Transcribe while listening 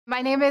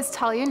My name is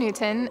Talia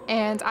Newton,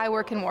 and I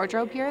work in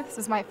wardrobe here. This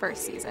is my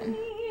first season.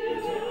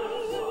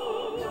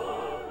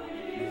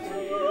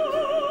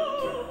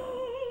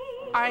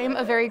 I'm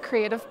a very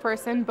creative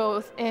person,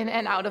 both in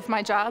and out of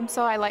my job,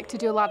 so I like to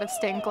do a lot of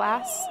stained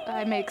glass.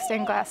 I make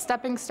stained glass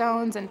stepping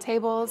stones and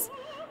tables.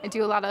 I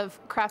do a lot of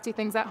crafty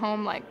things at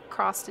home, like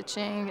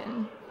cross-stitching,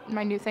 and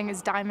my new thing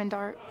is diamond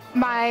art.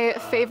 My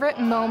favorite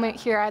moment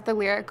here at the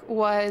Lyric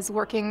was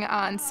working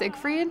on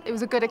Siegfried. It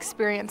was a good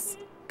experience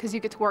because you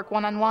get to work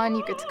one-on-one,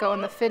 you get to go in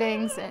the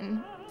fittings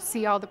and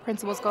see all the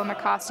principals go in their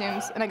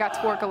costumes, and I got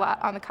to work a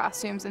lot on the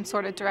costumes and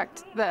sort of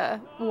direct the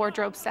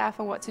wardrobe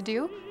staff on what to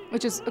do,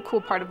 which is a cool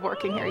part of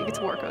working here. You get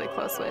to work really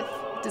close with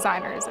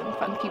designers and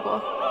fun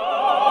people.